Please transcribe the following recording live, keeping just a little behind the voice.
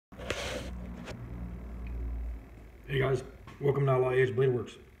Hey guys, welcome to Outlaw Edge Blade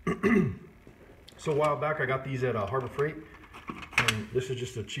Works. So a while back I got these at Harbor Freight, and this is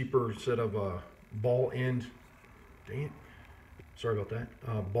just a cheaper set of ball end, dang it, sorry about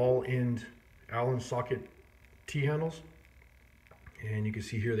that, ball end Allen socket T-handles. And you can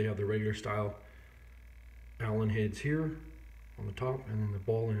see here they have the regular style Allen heads here on the top, and then the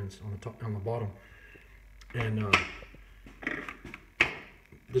ball ends on the top, on the bottom. And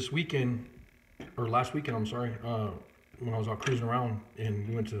this weekend, or last weekend, I'm sorry, when I was out cruising around and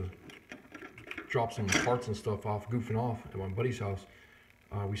we went to drop some parts and stuff off, goofing off at my buddy's house,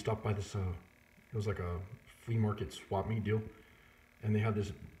 we stopped by this, it was like a flea market swap meet deal, and they had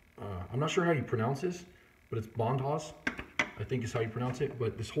this, I'm not sure how you pronounce this, but it's Bondhaus, I think is how you pronounce it,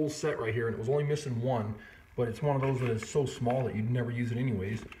 but this whole set right here, and it was only missing one, but it's one of those that is so small that you'd never use it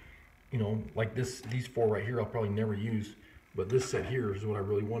anyways. You know, like these four right here I'll probably never use, but this set here is what I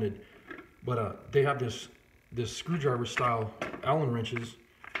really wanted. But they have this screwdriver style Allen wrenches,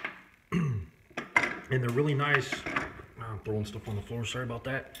 and they're really nice. I'm throwing stuff on the floor, sorry about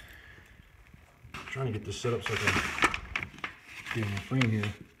that. I'm trying to get this set up so I can get in the frame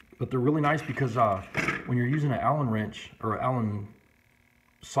here. But they're really nice because when you're using an Allen wrench or an Allen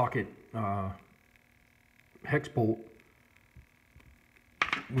socket hex bolt,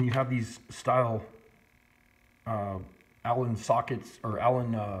 when you have these style Allen sockets or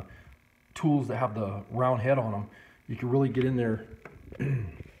Allen tools that have the round head on them, you can really get in there.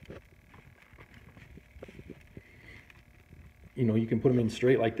 You know, you can put them in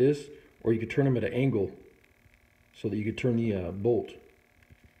straight like this, or you could turn them at an angle so that you could turn the bolt.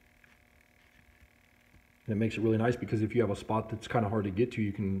 And it makes it really nice because if you have a spot that's kind of hard to get to,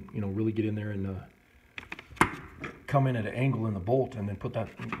 you can, you know, really get in there and come in at an angle in the bolt and then put that,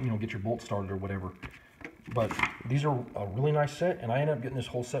 you know, get your bolt started or whatever. But these are a really nice set, and I ended up getting this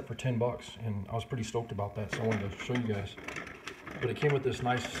whole set for 10 bucks, and I was pretty stoked about that, so I wanted to show you guys. But it came with this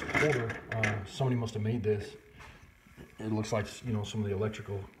nice holder. Somebody must have made this. It looks like, you know, some of the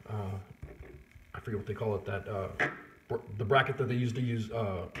electrical, I forget what they call it, that the bracket that they used to use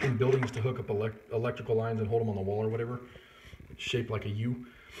in buildings to hook up electrical lines and hold them on the wall or whatever. It's shaped like a U.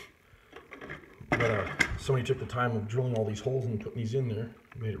 But somebody took the time of drilling all these holes and putting these in there.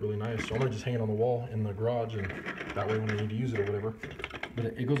 Made it really nice. So I'm gonna just hang it on the wall in the garage, and that way when I need to use it or whatever. But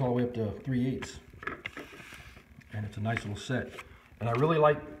it goes all the way up to 3/8, and it's a nice little set. And I really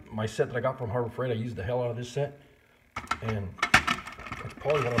like my set that I got from Harbor Freight. I used the hell out of this set, and it's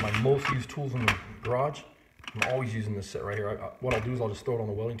probably one of my most used tools in the garage. I'm always using this set right here. What I'll do is I'll just throw it on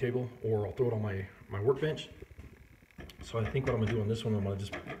the welding table, or I'll throw it on my workbench. So I think what I'm gonna do on this one, I'm gonna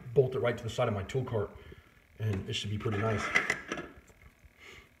just bolt it right to the side of my tool cart, and it should be pretty nice.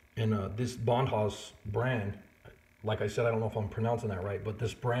 And this Bondhaus brand, like I said, I don't know if I'm pronouncing that right, but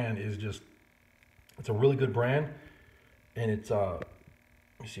this brand is just, it's a really good brand. And it's, let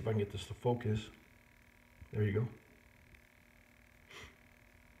me see if I can get this to focus. There you go.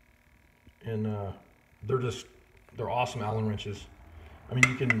 And they're awesome Allen wrenches. I mean,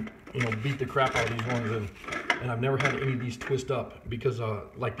 you can, you know, beat the crap out of these ones, and I've never had any of these twist up because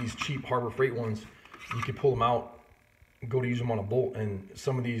like these cheap Harbor Freight ones, you can pull them out, go to use them on a bolt, and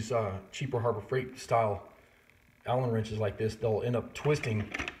some of these cheaper Harbor Freight style Allen wrenches like this, they'll end up twisting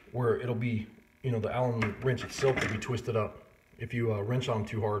where it'll be, you know, the Allen wrench itself will be twisted up if you wrench on them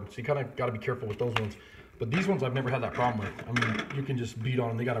too hard. So you kind of got to be careful with those ones. But these ones I've never had that problem with. I mean, you can just beat on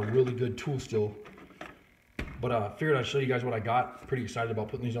them. They got a really good tool still. But figured I'd show you guys what I got. Pretty excited about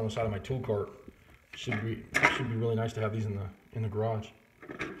putting these on the side of my tool cart. Should be really nice to have these in the garage.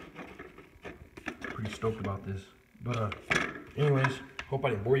 Pretty stoked about this. But anyways, hope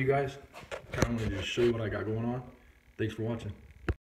I didn't bore you guys. Kind of wanted to just show you what I got going on. Thanks for watching.